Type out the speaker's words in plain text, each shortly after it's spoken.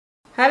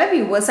Hello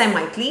viewers, I am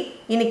Maitli.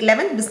 In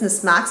 11th Business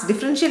Maths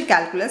Differential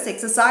Calculus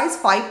exercise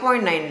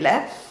 5.9 la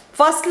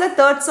first la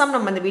third sum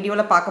நம்ம இந்த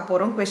வீடியோல பார்க்க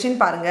போறோம். Question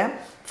பாருங்க.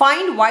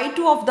 Find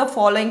y2 of the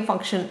following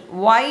function.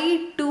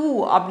 y2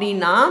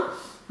 அப்படினா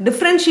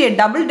differentiate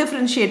double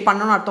differentiate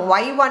பண்ணனும் அர்த்தம்.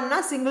 y1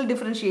 னா single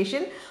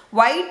differentiation,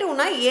 y2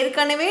 னா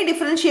ஏற்கனவே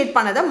differentiate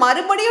பண்ணத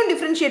மறுபடியும்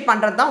differentiate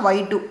பண்றது தான்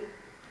y2.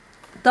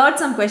 Third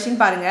sum question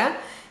பாருங்க.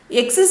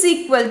 x is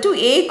equal to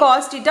a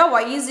cos theta,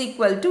 y is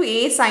equal to a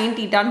sin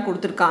theta ன்னு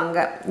கொடுத்திருக்காங்க.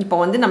 இப்போ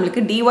வந்து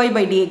நமக்கு dy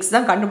by dx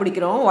தான்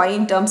கண்டுபிடிக்கிறோம். y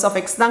in terms of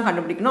x தான்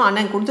கண்டுபிடிக்கணும். ஆனா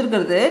இங்க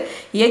கொடுத்திருக்கிறது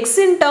x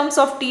in terms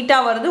of theta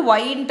வருது,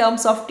 y in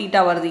terms of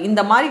theta வருது.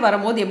 இந்த மாதிரி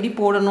வரும்போது எப்படி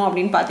போடணும்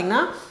அப்படினு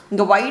பாத்தீங்கன்னா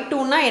இங்க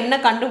y2 னா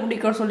என்ன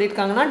கண்டுபிடிக்க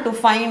சொல்லிருக்காங்கன்னா to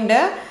find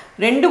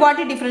ரெண்டு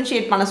வாட்டி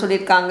டிஃபரன்ஷியேட் பண்ண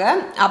சொல்லிருக்காங்க.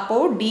 அப்போ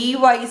dy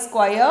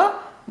square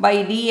by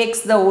dx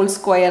the whole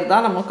square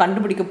தான் நம்ம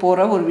கண்டுபிடிக்க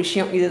போற ஒரு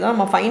விஷயம். இதுதான்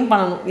நம்ம ஃபைண்ட்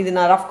பண்ணனும். இது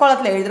நான் ரஃப்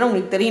காலத்துல எழுதுறேன்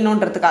உங்களுக்கு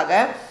தெரியணும்ன்றதுக்காக.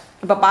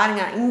 இப்ப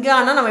பாருங்க இங்க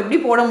ஆனா நம்ம எப்படி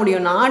போட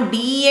முடியும்னா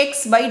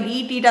dx by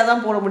d theta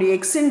தான் போட முடியும்.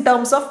 x in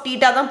terms of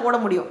theta தான் போட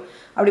முடியும்.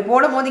 அப்படி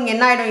போடும்போது இங்க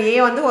என்ன ஆயிடும், a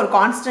வந்து ஒரு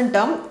கான்ஸ்டன்ட்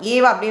டேர்ம், a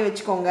வை அப்படியே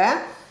வெச்சுக்கோங்க.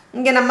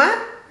 இங்க நம்ம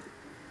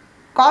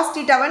cos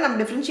theta வை நம்ம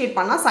டிஃபரன்ஷியேட்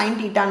பண்ணா sin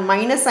theta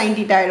minus sin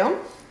theta ஆயிடும்.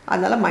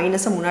 அதனால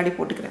மைனஸை முன்னாடி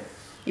போட்டுக்கிறேன்.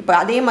 இப்போ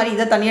அதே மாதிரி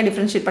இத தனியா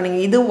டிஃபரன்ஷியேட் பண்ணுங்க.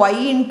 இது y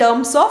in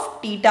terms of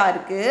theta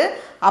இருக்கு.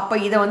 அப்ப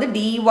இத வந்து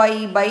dy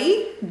by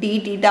d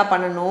theta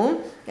பண்ணனும்.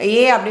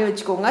 a அப்படியே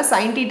வெச்சுக்கோங்க.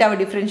 sin theta வை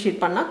டிஃபரன்ஷியேட்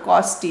பண்ணா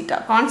cos theta.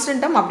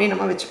 கான்ஸ்டன்ட் டேர்ம் அப்படியே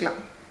நம்ம வெச்சுக்கலாம்.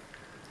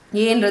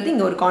 a ன்றது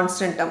இங்க ஒரு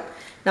கான்ஸ்டன்ட் டேர்ம்.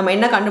 நம்ம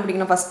என்ன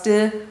கண்டுபிடிக்கணும் ஃபர்ஸ்ட்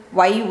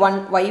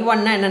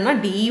y1 னா என்னன்னா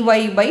dy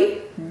by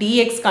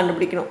dx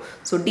கண்டுபிடிக்கணும்.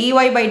 சோ dy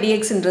by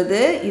dx ன்றது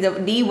இத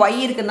dy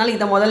இருக்குனால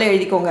இத முதல்ல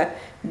எழுதிக்கோங்க.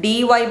 dy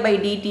by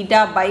d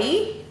theta by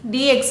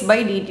dx by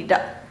d theta.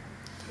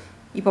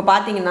 இப்போ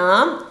பாத்தீங்கன்னா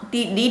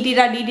d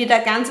theta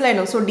கேன்சல்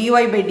ஆயிடும். சோ dy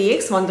by dx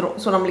வந்துரும்.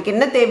 சோ நமக்கு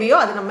என்ன தேவையோ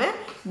அது நம்ம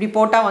இப்படி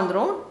போட்டா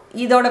வந்துரும்.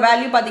 இதோட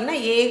வேல்யூ பாத்தீங்கன்னா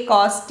a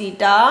cos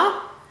theta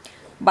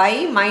by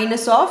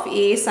minus of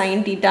a sin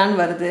theta ன்னு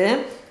வருது.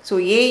 சோ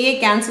a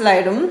கேன்சல்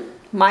ஆயிடும்.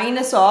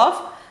 minus of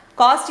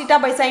cos theta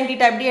by sin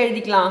theta எப்படி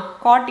எழுதிக்கலாம்,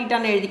 cot theta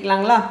ன்னு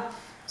எழுதிக்கலாங்களா.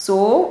 சோ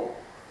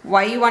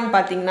y1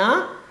 பாத்தீங்கன்னா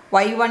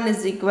y1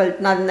 is equal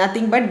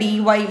nothing but dy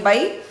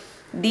by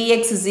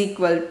dx is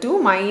equal to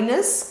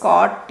minus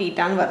cot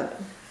theta ன்னு வருது.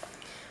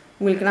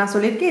 உங்களுக்கு நான்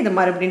சொல்லிருக்கேன் இத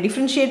மறுபடியும்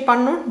டிஃபரன்ஷியேட்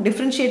பண்ணனும்.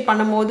 டிஃபரன்ஷியேட்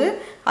பண்ணும்போது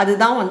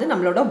அதுதான் வந்து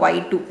நம்மளோட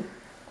y2.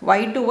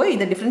 y2 வை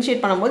இத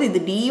டிஃபரன்ஷியேட் பண்ணும்போது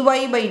இது dy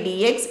by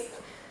dx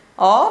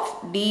of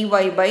dy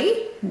by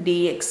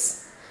dx.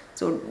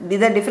 So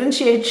இத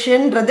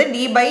டிஃபரன்ஷியேஷன்ன்றது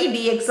d by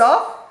dx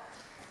of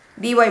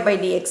dy by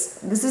dx.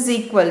 This is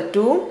equal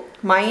to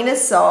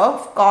minus of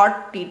cot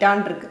theta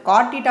ன்னு இருக்கு.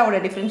 cot theta ஓட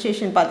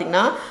டிஃபரன்ஷியேஷன்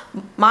பாத்தீங்கன்னா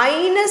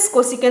minus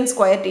cosecant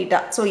square theta.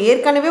 So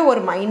ஏற்கனவே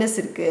ஒரு minus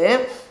இருக்கு.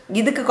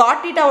 இதுக்கு cot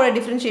theta ஓட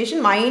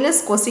differentiation minus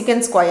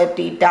cosecant square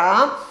theta.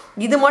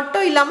 இது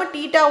மட்டும் இல்லாம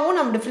தீட்டாவும்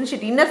நம்ம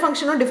டிஃபரன்ஷியேட் இன்னர்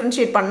ஃபங்க்ஷனும்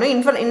டிஃபரன்ஷியேட்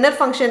பண்ணனும். இன்னர்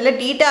ஃபங்க்ஷன்ல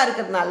தீட்டா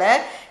இருக்குறதுனால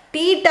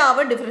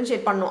தீட்டாவை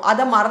டிஃபரன்ஷியேட் பண்ணனும்.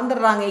 அத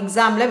மறந்துறாங்க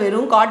எக்ஸாம்ல.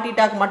 வெறும் cot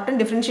thetaக்கு மட்டும்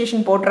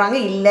டிஃபரன்ஷியேஷன் போட்றாங்க.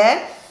 இல்ல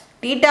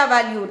theta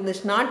வேல்யூ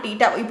இருந்துச்சுனா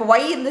theta இப்போ y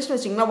இருந்துச்சுன்னு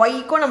வெச்சீங்கன்னா y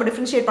க்கு நம்ம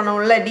டிஃபரன்ஷியேட்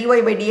பண்ணனும்ல dy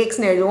by dx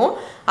ன்னு எழுதுவோம்.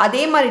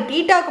 அதே மாதிரி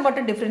தீட்டாக்கு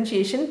மட்டும்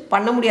டிஃபரன்ஷியேஷன்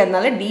பண்ண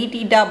முடியாதனால d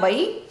theta by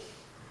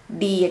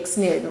dx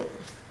ன்னு எழுதுவோம்.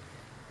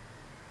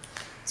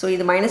 சோ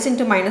இது minus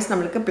into minus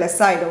நமக்கு plus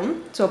ஆயிடும்.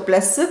 சோ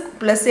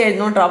plus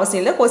எழுதணும்ன்ற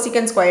அவசியம் இல்ல.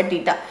 cosecant square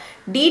theta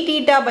d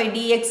theta by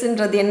dx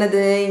ன்றது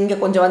என்னது,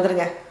 இங்க கொஞ்சம்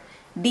வந்துருங்க.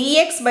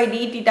 dx by d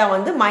theta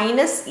வந்து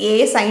minus a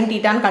sin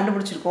theta ன்னு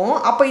கண்டுபிடிச்சிருக்கோம்.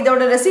 அப்ப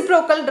இதோட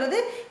ரெசிப்ரோக்கல்ன்றது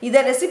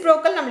இத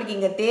ரெசிப்ரோக்கல் நமக்கு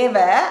இங்க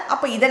தேவை.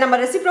 அப்ப இத நம்ம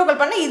ரெசிப்ரோக்கல்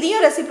பண்ணா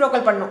இதையும்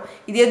ரெசிப்ரோக்கல் பண்ணனும்.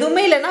 இது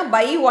எதுவுமே இல்லனா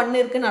by 1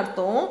 இருக்குன்னு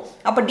அர்த்தம்.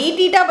 அப்ப d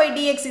theta by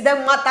dx இத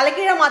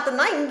தலைகீழ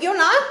மாத்தனா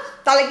இங்கேயும் நான்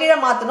தலைகீழ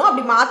மாத்தணும்.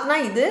 அப்படி மாத்துனா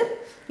இது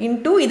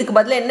into இதுக்கு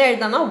பதிலா என்ன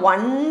எழுதனா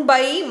 1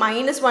 by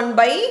minus 1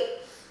 by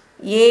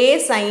a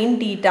sin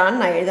theta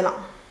ன்னு நான் எழுதலாம்.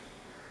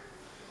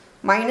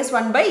 minus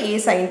 1 by a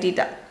sin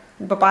theta.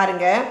 இப்ப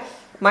பாருங்க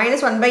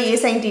minus 1 by a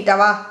sin theta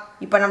வா.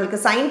 இப்போ நமக்கு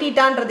sin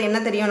theta ன்றது என்ன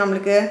தெரியும்,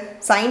 நமக்கு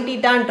sin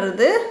theta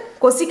ன்றது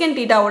cosecant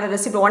theta ஓட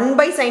ரெசிப்ரோக்கல். 1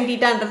 by sin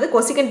theta ன்றது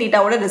cosecant theta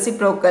ஓட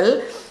reciprocal.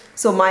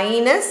 So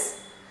minus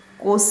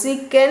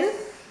cosecant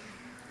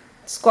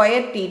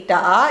square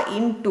theta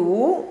into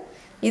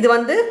இது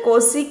வந்து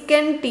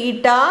cosecant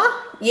theta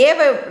a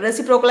வை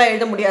ரெசிப்ரோக்கலா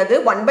எழுத முடியாது.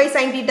 1 by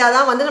sin theta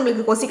தான் வந்து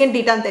நமக்கு cosecant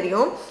theta ன்னு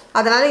தெரியும்.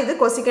 அதனால இது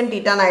cosecant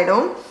theta ன்னு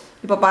ஆயிடும்.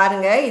 இப்போ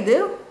பாருங்க இது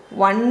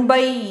 1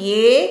 by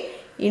a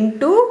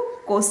into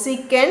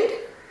cosecant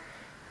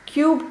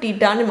cube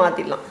theta ன்னு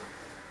மாத்திடலாம்.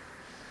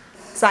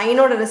 sin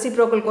ஓட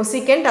ரெசிப்ரோக்கல்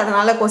cosecant,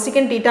 அதனால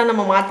cosecant theta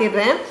நம்ம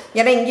மாத்திடுறேன்.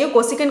 ஏன்னா இங்கேயும்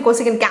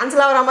cosecant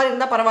கேன்சல் ஆகுற மாதிரி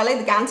இருந்தா பரவாயில்லை.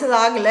 இது கேன்சல்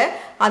ஆகல.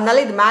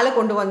 அதனால இது மேல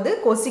கொண்டு வந்து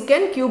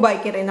cosecant cube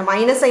ஆக்கிடுறேன். இந்த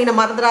மைனஸ் சைனை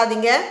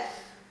மறந்துடாதீங்க.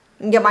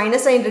 இங்க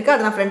மைனஸ் சைன் இருக்கு,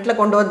 அத நான் ஃப்ரண்ட்ல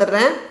கொண்டு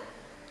வந்துறேன்.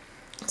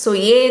 சோ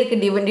a இருக்கு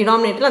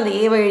டினாமினேட்டர்ல, அந்த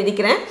a வை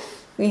எழுதிக்கிறேன்.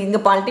 இங்க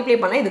மல்டிப்ளை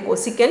பண்ணா இது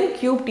cosecant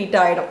cube theta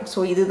ஆயிடும். சோ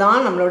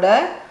இதுதான் நம்மளோட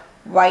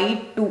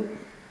y2.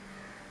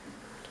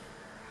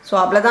 சோ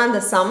அவ்வளவுதான்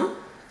இந்த சம்.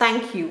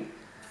 Thank you.